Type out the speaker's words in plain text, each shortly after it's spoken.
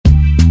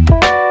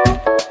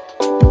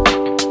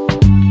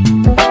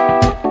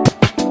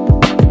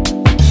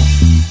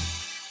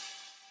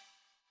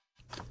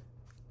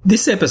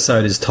This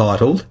episode is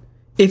titled,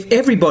 If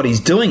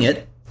Everybody's Doing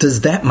It, Does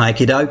That Make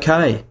It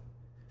OK?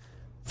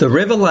 The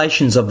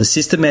revelations of the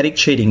systematic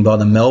cheating by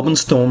the Melbourne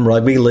Storm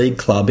Rugby League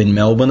Club in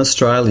Melbourne,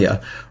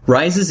 Australia,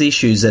 raises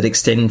issues that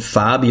extend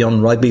far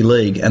beyond rugby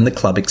league and the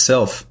club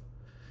itself.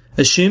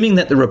 Assuming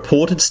that the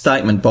reported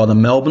statement by the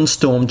Melbourne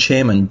Storm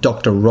chairman,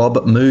 Dr.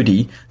 Rob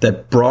Moody,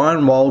 that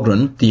Brian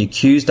Waldron, the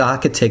accused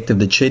architect of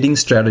the cheating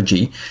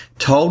strategy,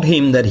 told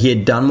him that he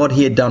had done what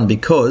he had done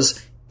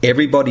because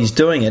everybody's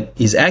doing it,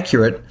 is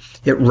accurate,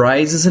 it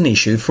raises an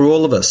issue for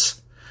all of us.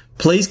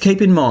 Please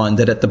keep in mind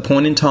that at the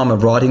point in time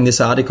of writing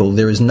this article,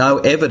 there is no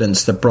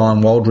evidence that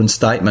Brian Waldron's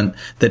statement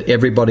that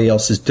everybody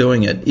else is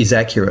doing it is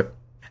accurate.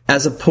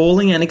 As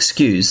appalling an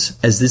excuse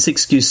as this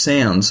excuse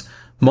sounds,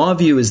 my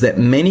view is that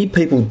many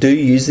people do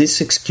use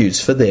this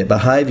excuse for their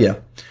behaviour.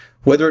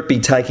 Whether it be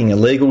taking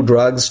illegal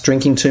drugs,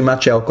 drinking too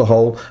much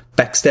alcohol,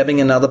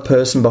 backstabbing another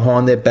person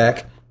behind their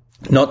back,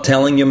 not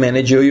telling your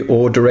manager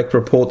or direct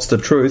reports the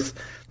truth,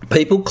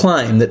 people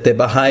claim that their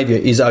behaviour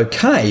is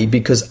okay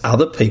because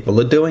other people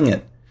are doing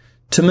it.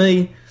 To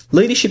me,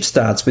 leadership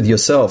starts with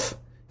yourself.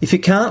 If you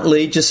can't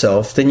lead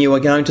yourself, then you are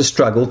going to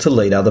struggle to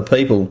lead other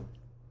people.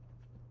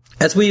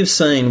 As we have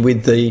seen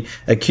with the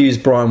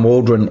accused Brian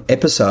Waldron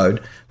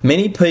episode,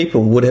 many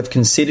people would have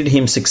considered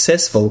him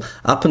successful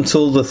up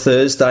until the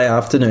Thursday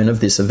afternoon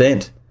of this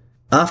event.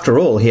 After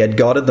all, he had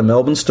guided the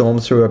Melbourne Storm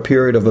through a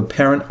period of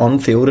apparent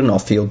on-field and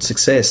off-field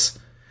success.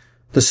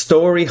 The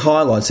story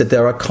highlights that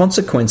there are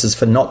consequences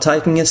for not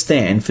taking a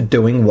stand for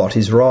doing what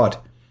is right.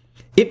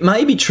 It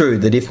may be true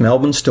that if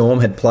Melbourne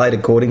Storm had played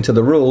according to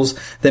the rules,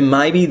 then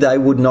maybe they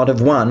would not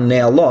have won,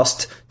 now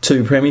lost,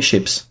 2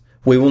 premierships.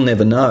 We will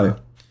never know.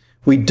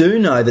 We do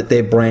know that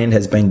their brand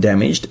has been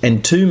damaged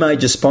and 2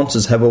 major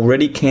sponsors have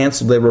already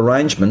cancelled their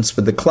arrangements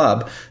with the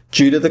club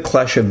due to the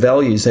clash of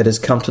values that has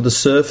come to the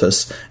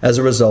surface as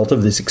a result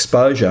of this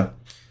exposure.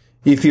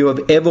 If you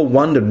have ever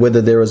wondered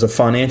whether there is a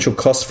financial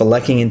cost for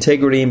lacking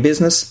integrity in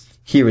business,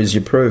 here is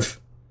your proof.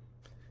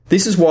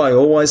 This is why I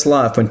always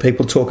laugh when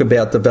people talk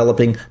about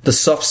developing the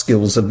soft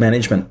skills of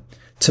management.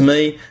 To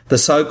me, the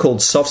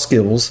so-called soft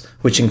skills,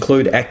 which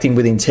include acting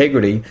with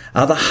integrity,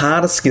 are the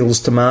harder skills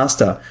to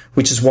master,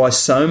 which is why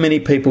so many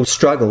people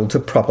struggle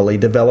to properly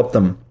develop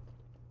them.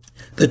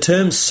 The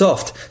term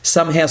soft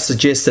somehow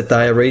suggests that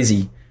they are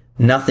easy.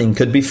 Nothing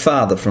could be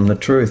farther from the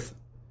truth.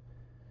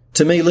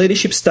 To me,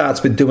 leadership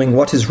starts with doing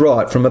what is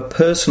right from a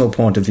personal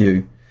point of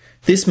view.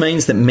 This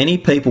means that many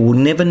people will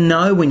never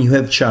know when you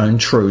have shown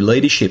true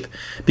leadership,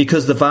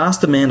 because the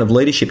vast amount of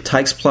leadership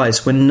takes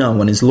place when no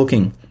one is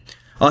looking.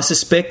 I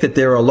suspect that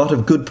there are a lot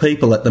of good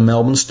people at the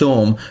Melbourne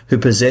Storm who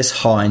possess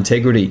high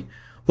integrity.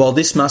 While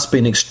this must be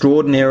an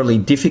extraordinarily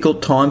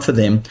difficult time for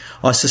them,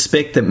 I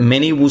suspect that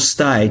many will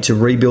stay to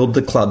rebuild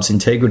the club's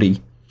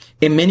integrity.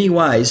 In many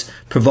ways,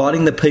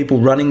 providing the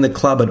people running the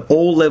club at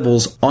all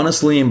levels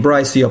honestly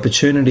embrace the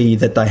opportunity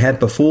that they had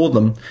before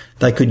them,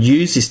 they could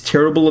use this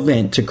terrible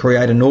event to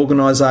create an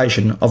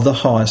organisation of the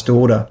highest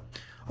order.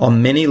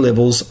 On many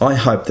levels, I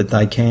hope that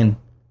they can.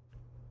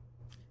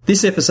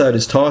 This episode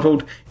is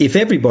titled, If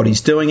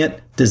Everybody's Doing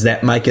It, Does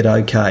That Make It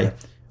OK?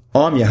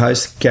 I'm your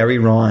host, Gary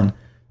Ryan.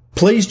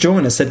 Please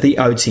join us at the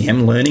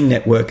OTM Learning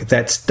Network.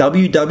 That's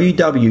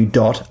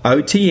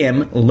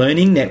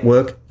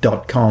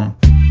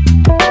www.otmlearningnetwork.com.